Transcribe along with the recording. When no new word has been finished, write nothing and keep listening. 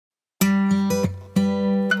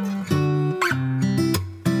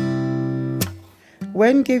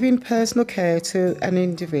When giving personal care to an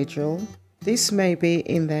individual, this may be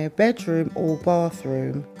in their bedroom or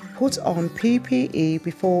bathroom, put on PPE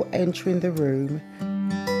before entering the room.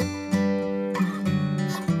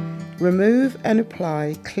 Remove and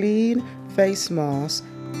apply clean face mask.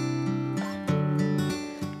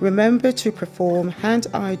 Remember to perform hand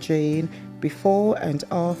hygiene before and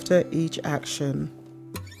after each action.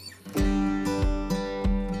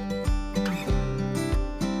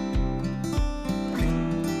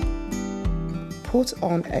 Put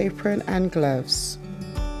on apron and gloves.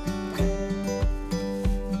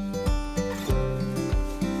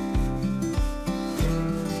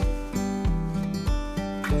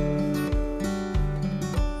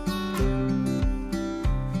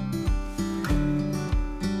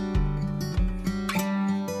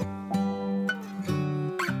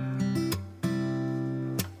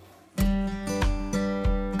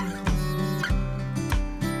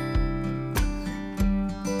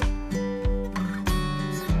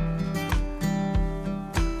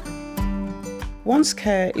 Once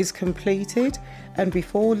care is completed and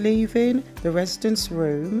before leaving the resident's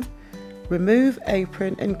room, remove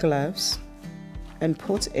apron and gloves and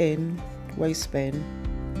put in waste bin.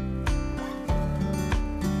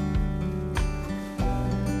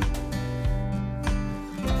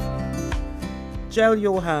 Gel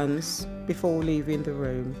your hands before leaving the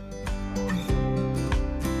room.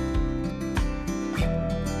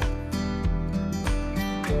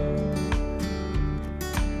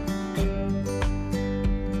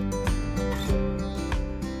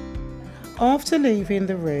 After leaving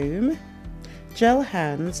the room, gel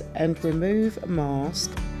hands and remove mask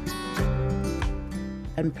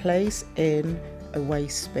and place in a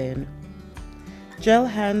waste bin. Gel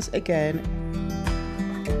hands again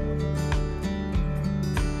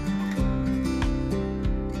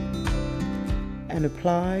and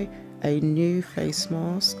apply a new face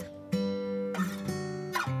mask.